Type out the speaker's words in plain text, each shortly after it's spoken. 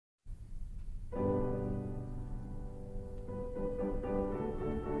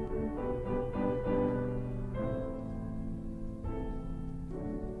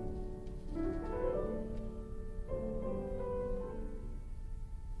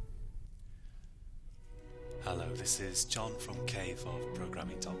Hello, this is John from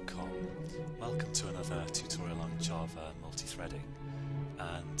caveofprogramming.com. Welcome to another tutorial on Java multithreading.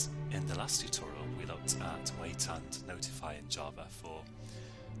 And in the last tutorial we looked at wait and notify in Java for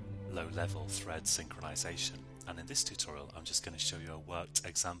low-level thread synchronization. And in this tutorial I'm just going to show you a worked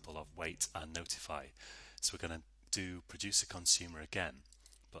example of wait and notify. So we're going to do producer consumer again,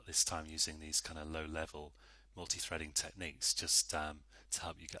 but this time using these kind of low-level multi-threading techniques just to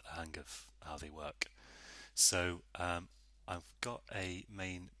help you get the hang of how they work. So I've got a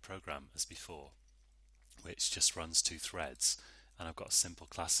main program as before which just runs two threads, and I've got a simple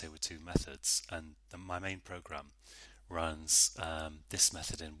class here with two methods, and my main program runs this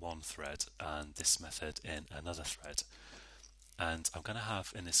method in one thread and this method in another thread. And I'm going to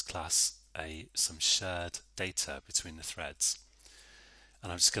have in this class some shared data between the threads, and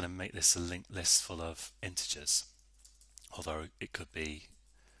I'm just going to make this a linked list full of integers, although it could be,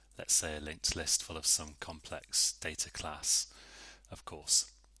 let's say, a linked list full of some complex data class, of course,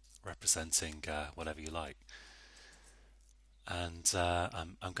 representing whatever you like. And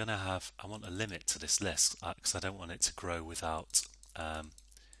I'm going to I want a limit to this list because I don't want it to grow without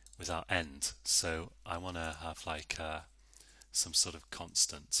end. So I want to have like some sort of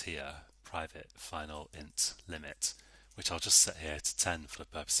constant here, private final int limit, which I'll just set here to 10 for the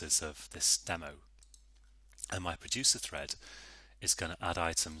purposes of this demo. And my producer thread is going to add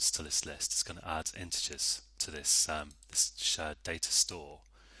items to this list. It's going to add integers to this this shared data store,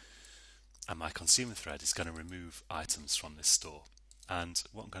 and my consumer thread is going to remove items from this store. And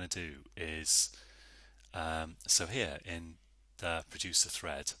what I'm going to do is, so here in the producer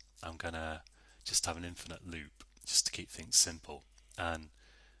thread, I'm going to just have an infinite loop just to keep things simple, and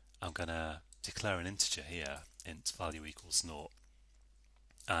I'm going to declare an integer here, int value equals 0,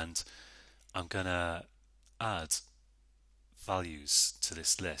 and I'm going to add values to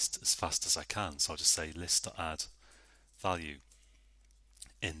this list as fast as I can. So I'll just say list.add value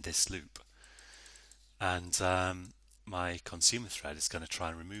in this loop, and my consumer thread is going to try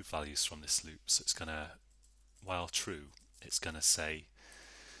and remove values from this loop. So it's going to, while true, it's going to say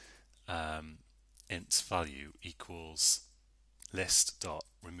int value equals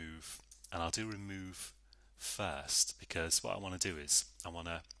list.remove, and I'll do remove first because what I want to do is I want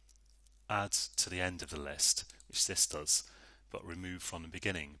to add to the end of the list, which this does, but remove from the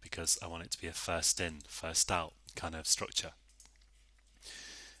beginning because I want it to be a first in, first out kind of structure.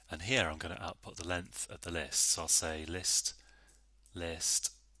 And here I'm going to output the length of the list. So I'll say list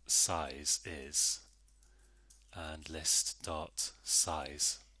size is, and list dot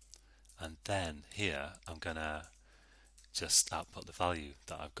size, and then here I'm going to just output the value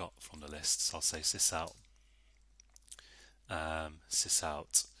that I've got from the list. So I'll say sysout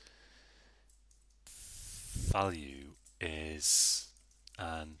value is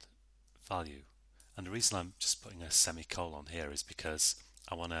and value. And the reason I'm just putting a semicolon here is because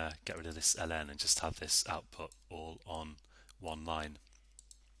I want to get rid of this ln and just have this output all on one line.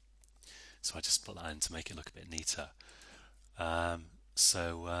 So I just put that in to make it look a bit neater.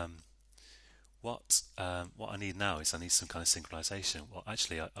 What I need now is I need some kind of synchronization. Well,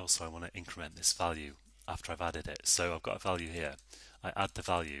 actually, I want to increment this value after I've added it. So I've got a value here. I add the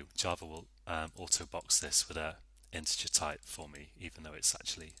value. Java will auto box this with a integer type for me, even though it's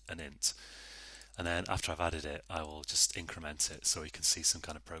actually an int. And then after I've added it, I will just increment it so we can see some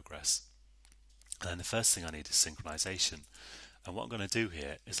kind of progress. And then the first thing I need is synchronization. And what I'm going to do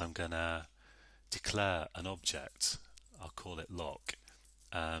here is I'm going to declare an object. I'll call it lock,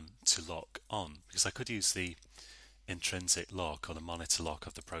 to lock on, because I could use the intrinsic lock or the monitor lock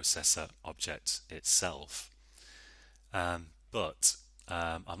of the processor object itself. But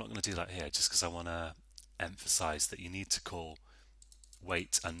I'm not going to do that here just because I want to emphasize that you need to call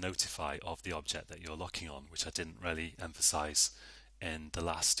wait and notify of the object that you're locking on, which I didn't really emphasize in the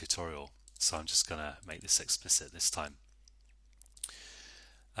last tutorial. So I'm just going to make this explicit this time.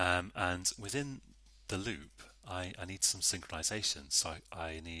 And within the loop, I need some synchronization. So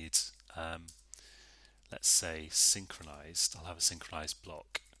I need, let's say, synchronized. I'll have a synchronized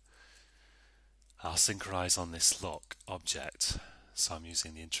block. I'll synchronize on this lock object. So I'm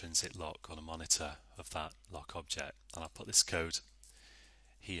using the intrinsic lock or the monitor of that lock object. And I'll put this code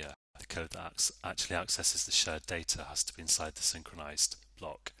here. The code that actually accesses the shared data has to be inside the synchronized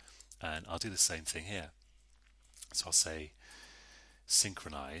block. And I'll do the same thing here. So I'll say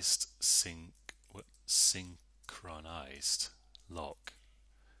synchronized lock,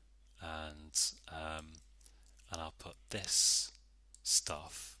 and I'll put this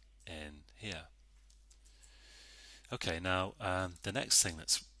stuff in here. Okay, now the next thing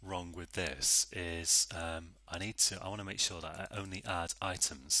that's wrong with this is I want to make sure that I only add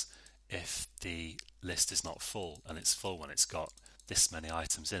items if the list is not full, and it's full when it's got this many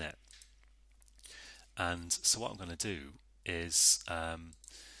items in it. And so what I'm going to do is I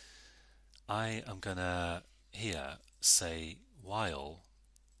am going to here say while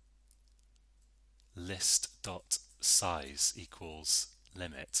list.size equals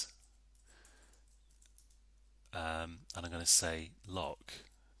limit, and I'm going to say lock.weight.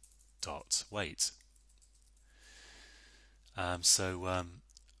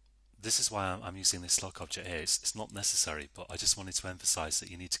 This is why I'm using this lock object here. It's not necessary, but I just wanted to emphasize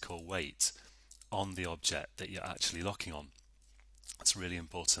that you need to call weight on the object that you're actually locking on. It's really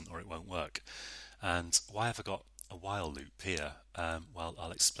important, or it won't work. And why have I got a while loop here? Well,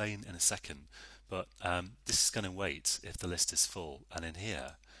 I'll explain in a second, but this is going to wait if the list is full. And in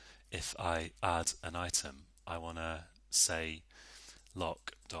here, if I add an item, I want to say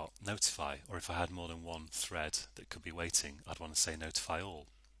lock.notify, or if I had more than one thread that could be waiting, I'd want to say notify all.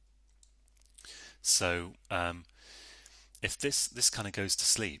 So if this kind of goes to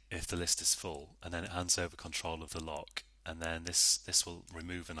sleep if the list is full, and then it hands over control of the lock, and then this will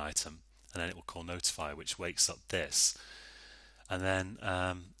remove an item, and then it will call notify, which wakes up this. And then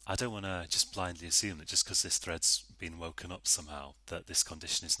I don't want to just blindly assume that just because this thread's been woken up somehow that this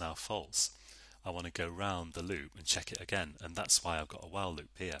condition is now false. I want to go round the loop and check it again, and that's why I've got a while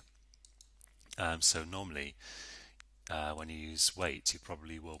loop here. So normally when you use wait, you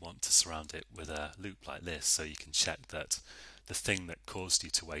probably will want to surround it with a loop like this, so you can check that the thing that caused you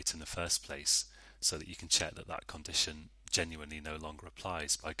to wait in the first place, so that you can check that that condition genuinely no longer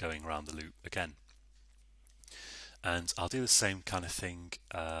applies by going around the loop again. And I'll do the same kind of thing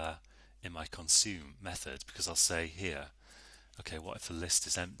in my consume method, because I'll say here, okay, what if the list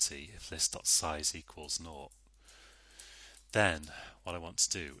is empty, if list.size equals 0? Then what I want to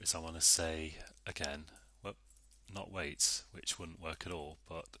do is I want to say again, well, not wait, which wouldn't work at all,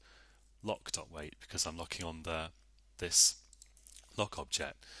 but lock.wait, because I'm locking on this lock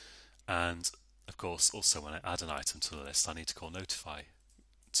object. And of course, also when I add an item to the list, I need to call notify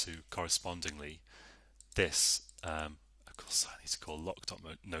to correspondingly this. Of course, I need to call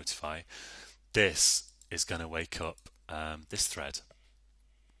lock.notify. This is going to wake up this thread.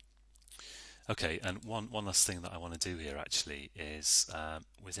 Okay, and one last thing that I want to do here actually is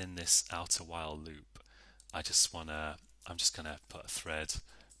within this outer while loop, I'm just going to put a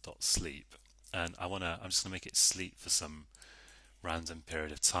thread.sleep, and I'm just going to make it sleep for some random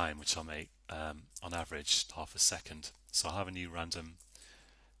period of time, which I'll make on average half a second. So I'll have a new random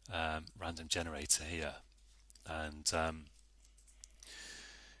generator here, and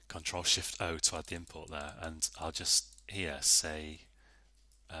Control Shift O to add the import there, and I'll just here say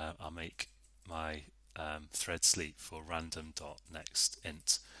I'll make my thread sleep for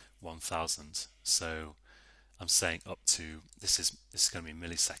random.nextInt 1000. So I'm saying up to this is going to be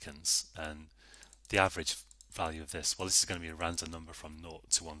milliseconds, and the average value of this, well, this is going to be a random number from 0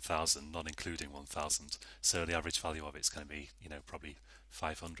 to 1000, not including 1000. So the average value of it is going to be, probably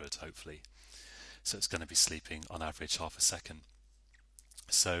 500, hopefully. So it's going to be sleeping on average half a second.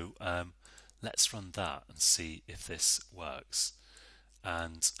 So let's run that and see if this works.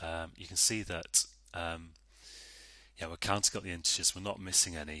 And you can see that we're counting up the integers, we're not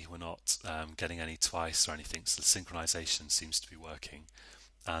missing any, we're not getting any twice or anything, so the synchronization seems to be working.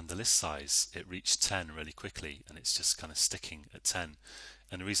 And the list size, it reached 10 really quickly, and it's just kind of sticking at 10.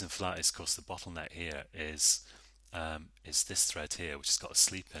 And the reason for that is, of course, the bottleneck here is this thread here, which has got a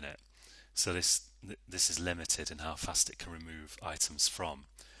sleep in it. So this is limited in how fast it can remove items from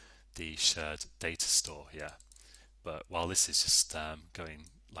the shared data store here. But while this is just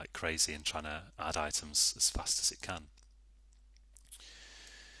going like crazy and trying to add items as fast as it can.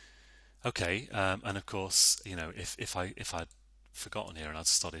 Okay, and of course, if I'd forgotten here and I'd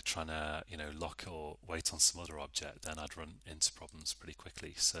started trying to lock or wait on some other object, then I'd run into problems pretty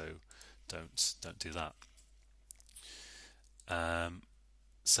quickly. So don't do that.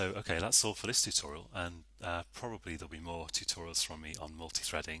 So okay, that's all for this tutorial, and probably there'll be more tutorials from me on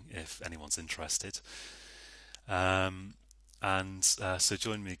multi-threading if anyone's interested. So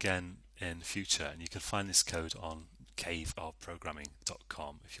join me again in the future, and you can find this code on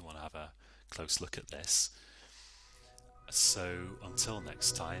caveofprogramming.com if you want to have a close look at this. So until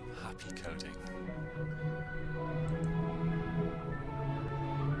next time, happy coding.